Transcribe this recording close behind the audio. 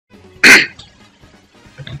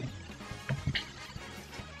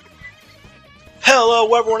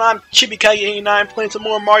Hello everyone, I'm Cheep89 playing some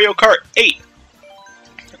more Mario Kart 8.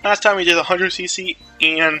 Last time we did 100cc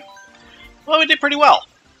and, well, we did pretty well.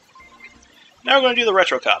 Now we're going to do the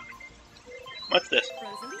Retro Cup. What's this?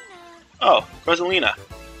 Rosalina. Oh, Rosalina.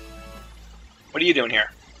 What are you doing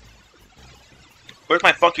here? Where's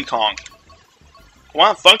my Funky Kong? I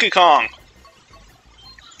want Funky Kong!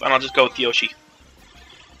 Fine, I'll just go with Yoshi.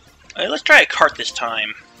 Alright, let's try a kart this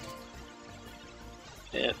time.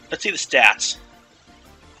 Let's see the stats.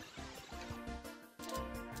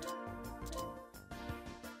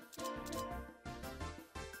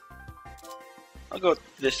 I'll go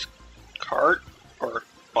with this kart, or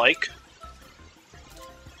bike,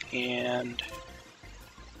 and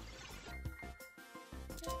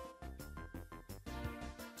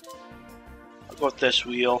I'll go with this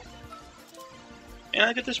wheel, and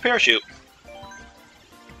I get this parachute.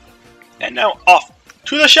 And now off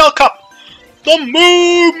to the Sell Cup! The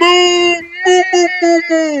Moo Moo Moo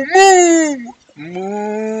Moo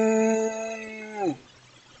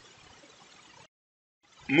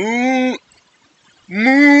Moo Moo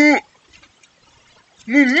Moo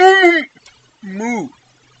Moo Moo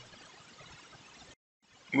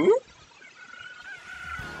Moo?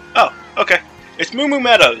 Oh, okay. It's Moo Moo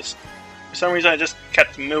Meadows. For some reason I just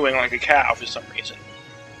kept mooing like a cow for some reason.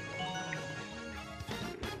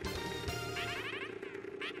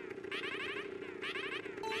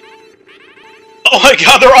 Oh my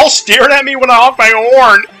god, they're all staring at me when I honk my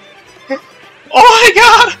horn! Oh my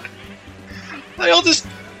god! They all just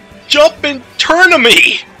jump and turn to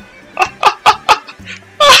me!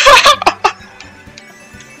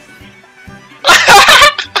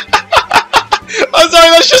 I'm sorry,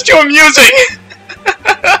 that's just too amusing!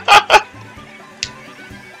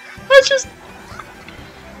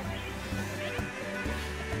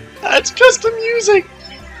 That's just amusing!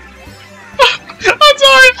 I'm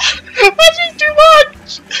sorry! That's just too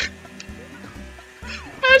much!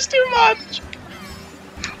 That's too much!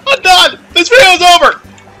 I'm done! This video's over!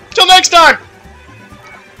 Till next time!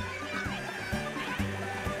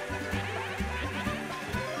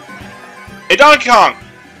 Hey, Donkey Kong!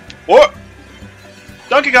 What?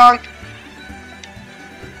 Donkey Kong!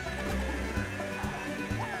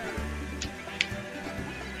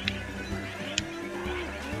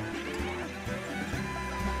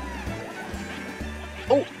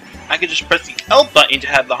 Oh, I could just press the L button to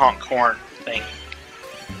have the honk horn thing.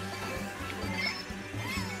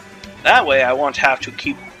 That way I won't have to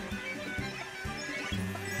keep...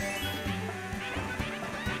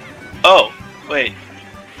 Oh, wait.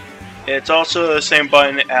 It's also the same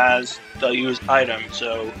button as the use item,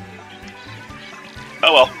 so...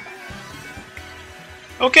 Oh well.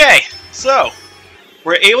 Okay, so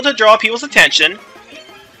we're able to draw people's attention.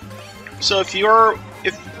 So if you're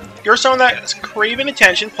someone that's craving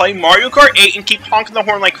attention, play Mario Kart 8 and keep honking the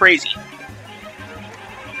horn like crazy.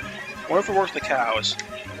 What if it works with the cows?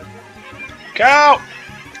 Cow!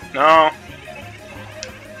 No.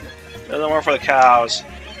 Doesn't work for the cows.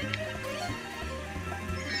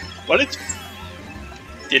 But it's...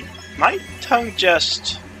 Did my tongue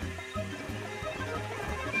just...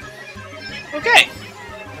 Okay.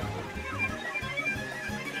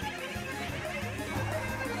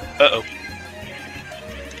 Uh-oh.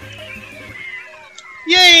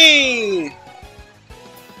 Yay!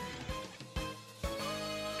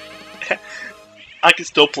 I can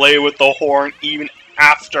still play with the horn even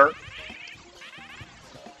after.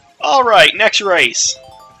 Alright, next race.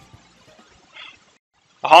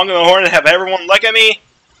 A honk of the horn and have everyone look at me.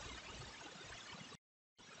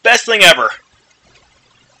 Best thing ever.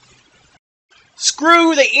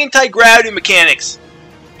 Screw the anti-gravity mechanics.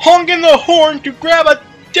 Honking the horn to grab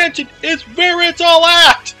attention is where it's all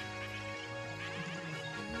at.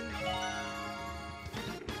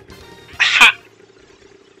 Ha!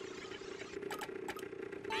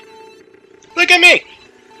 Look at me!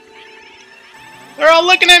 They're all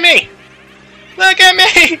looking at me! Look at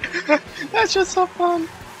me! That's just so fun.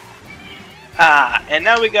 Ah, and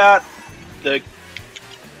now we got the...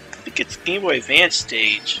 I think it's Game Boy Advance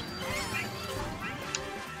stage.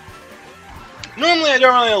 Normally I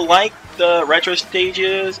don't really like the retro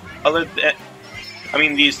stages, other than... I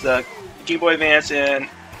mean these, the Game Boy Advance and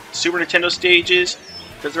Super Nintendo stages,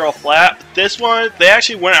 because they're all flat. But this one, they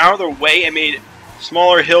actually went out of their way and made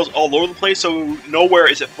smaller hills all over the place, so nowhere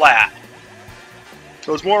is it flat.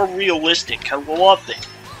 So it's more realistic. I love it.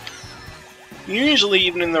 Usually,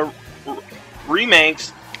 even in the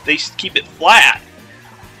remakes, they keep it flat,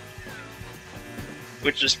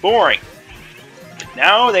 which is boring. But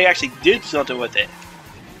now they actually did something with it.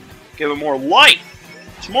 Give it more life.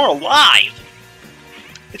 It's more alive.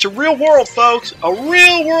 It's a real world, folks. A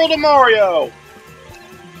real world of Mario.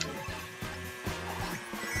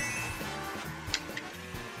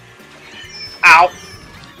 Ow.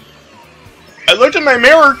 I looked in my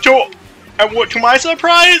mirror and to my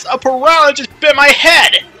surprise, a piranha just bit my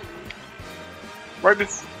head. Right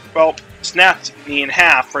before, well, snapped me in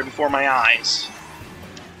half right before my eyes.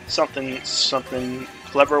 Something,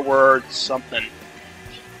 clever word, something.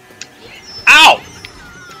 Ow!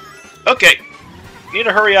 Okay, need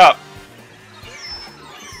to hurry up.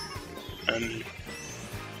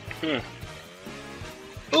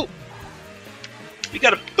 Ooh, we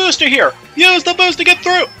got a booster here. Use the boost to get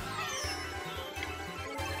through.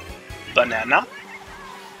 Banana.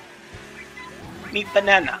 Meet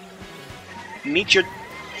banana. Meet your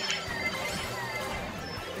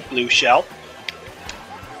blue shell.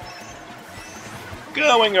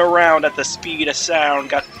 Going around at the speed of sound.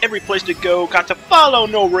 Got every place to go. Got to follow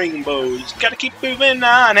no rainbows. Got to keep moving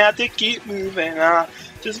on. Have to keep moving on.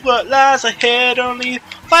 Just what lies ahead. Only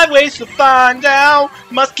 5 ways to find out.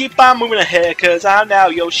 Must keep on moving ahead. Cause I'm now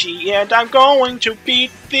Yoshi. And I'm going to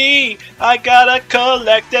beat thee. I gotta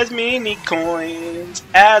collect as many coins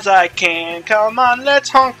as I can. Come on, let's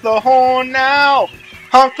honk the horn now.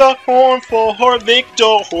 Honk the horn for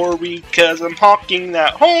victory. Cause I'm honking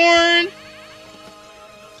that horn.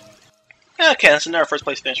 Okay, that's another first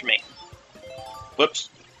place finish for me. Whoops.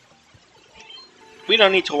 We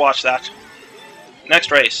don't need to watch that. Next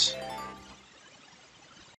race.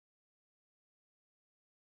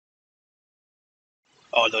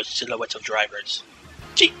 Oh, those silhouettes of drivers.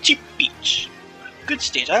 Cheep Beach. Good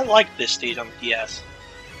stage. I like this stage on the DS.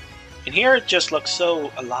 And here it just looks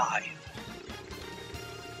so alive.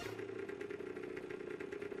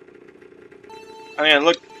 I mean, it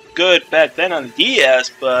looked good back then on the DS,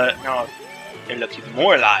 but now it looks even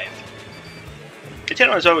more alive.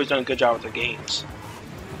 Nintendo has always done a good job with their games.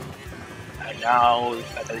 And now,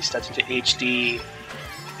 at least that's into HD.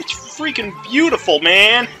 It's freaking beautiful,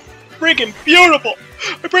 man! Freaking beautiful!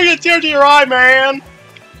 I bring a tear to your eye, man!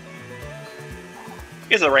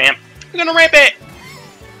 Here's a ramp. We're gonna ramp it!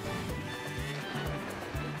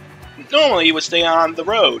 Normally, you would stay on the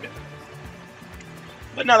road.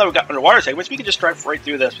 But now that we've got underwater segments, we can just drive right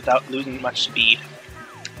through this without losing much speed.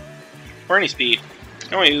 Or any speed.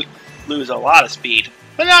 Normally, you lose a lot of speed.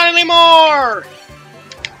 But not anymore!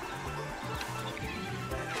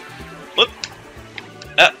 Look.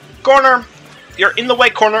 Corner! You're in the way,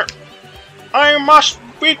 corner! I must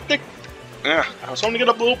beat the... I was only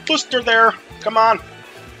gonna get a little booster there. Come on.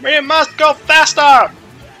 We must go faster!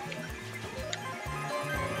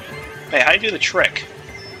 Hey, how do you do the trick?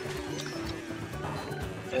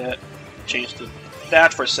 Change to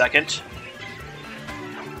that for a second.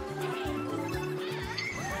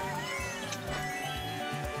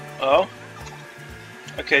 Oh.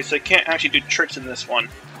 Okay, so I can't actually do tricks in this one.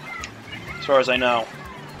 As far as I know.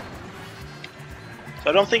 So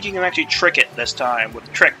I don't think you can actually trick it this time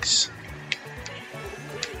with tricks.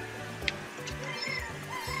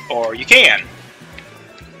 Or you can.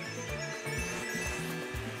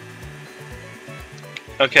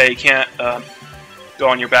 Okay, you can't go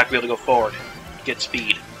on your back wheel to go forward. Get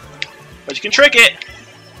speed. But you can trick it!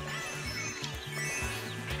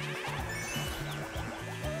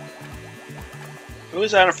 Who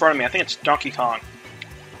is that in front of me? I think it's Donkey Kong.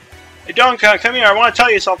 Hey Donkey Kong, come here, I want to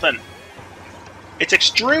tell you something. It's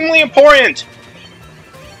extremely important!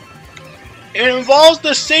 It involves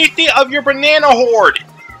the safety of your banana horde!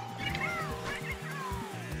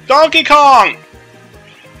 Donkey Kong!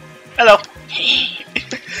 Hello. He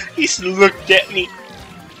looked at me.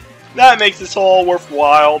 That makes this all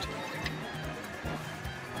worthwhile.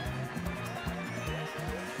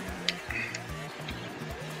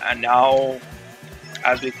 And now,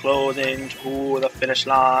 as we close into the finish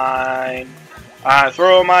line, I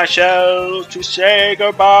throw my shells to say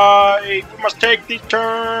goodbye. We must take these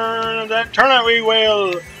turns, and turn it we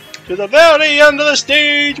will. To the very end of the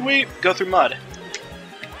stage, we go through mud.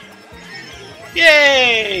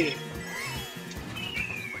 Yay!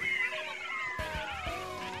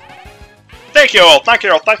 Thank you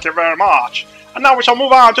very much. And now we shall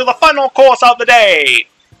move on to the final course of the day.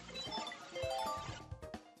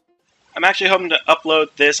 I'm actually hoping to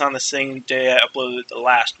upload this on the same day I uploaded the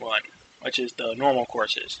last one, which is the normal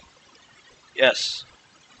courses. Yes.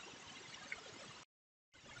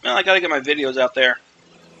 Well, I gotta get my videos out there.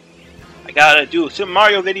 I gotta do some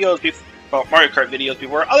Mario videos before, well, Mario Kart videos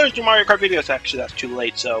before others do Mario Kart videos. Actually, that's too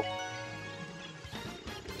late, so.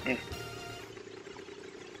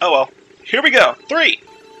 Oh well. Here we go. 3,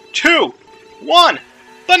 2, 1.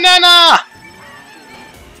 Banana!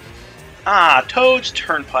 Ah, Toad's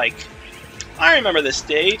Turnpike. I remember this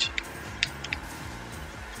stage.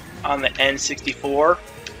 On the N64.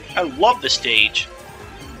 I love this stage.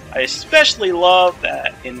 I especially love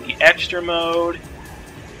that in the extra mode,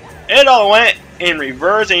 it all went in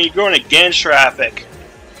reverse and you're going against traffic,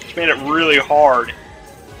 which made it really hard.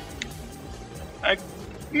 I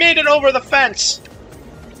made it over the fence.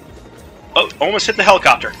 Oh, almost hit the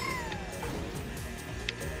helicopter.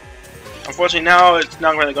 Unfortunately, now it's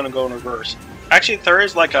not really going to go in reverse. Actually, there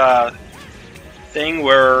is like a thing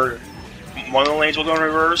where one of the lanes will go in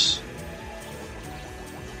reverse.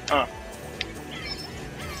 Huh.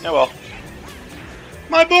 Oh well.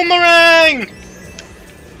 My boomerang!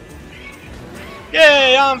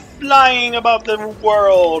 Yay, I'm flying above the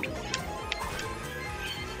world.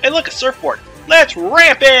 Hey look, a surfboard. Let's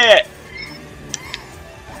ramp it!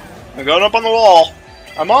 I'm going up on the wall.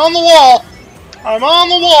 I'm on the wall! I'm on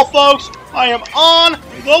the wall, folks! I am on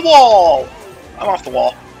the wall! I'm off the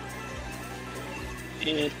wall.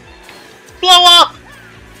 And blow up!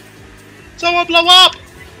 Someone blow up!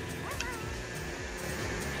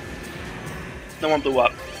 No one blew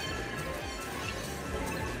up.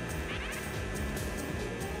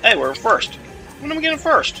 Hey, we're first. When are we getting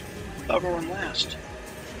first? I thought we were in last.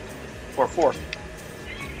 Or fourth.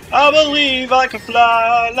 I believe I can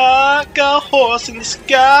fly like a horse in the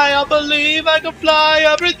sky. I believe I can fly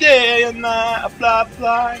every day and night. I fly,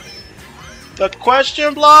 fly. The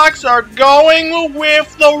question blocks are going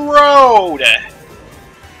with the road.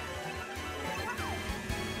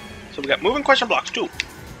 So we got moving question blocks too.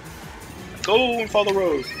 Go and follow the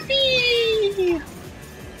road. Whee!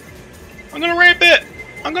 I'm gonna ramp it!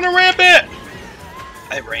 I'm gonna ramp it!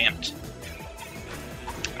 I ramped.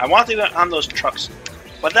 I wanted to get on those trucks,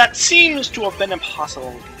 but that seems to have been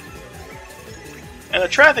impossible. And the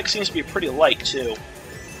traffic seems to be pretty light, too.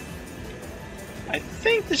 I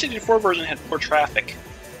think the 64 version had poor traffic.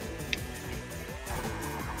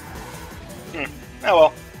 Oh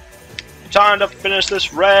well. Time to finish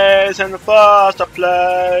this race in the first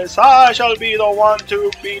place. I shall be the one to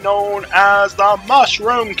be known as the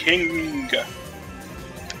Mushroom King.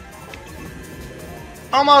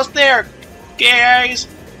 Almost there, guys.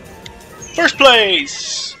 First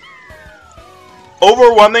place.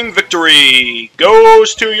 Overwhelming victory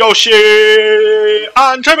goes to Yoshi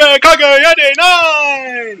on Turnpike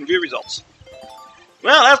 89. View results.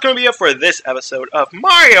 Well, that's going to be it for this episode of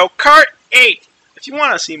Mario Kart 8. If you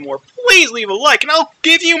want to see more, please leave a like, and I'll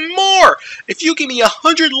give you more! If you give me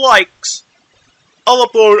 100 likes, I'll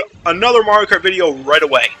upload another Mario Kart video right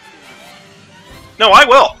away. No, I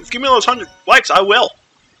will. If you give me those 100 likes, I will.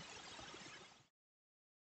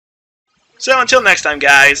 So until next time,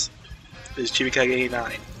 guys, this is Cheep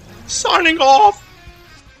 89 signing off.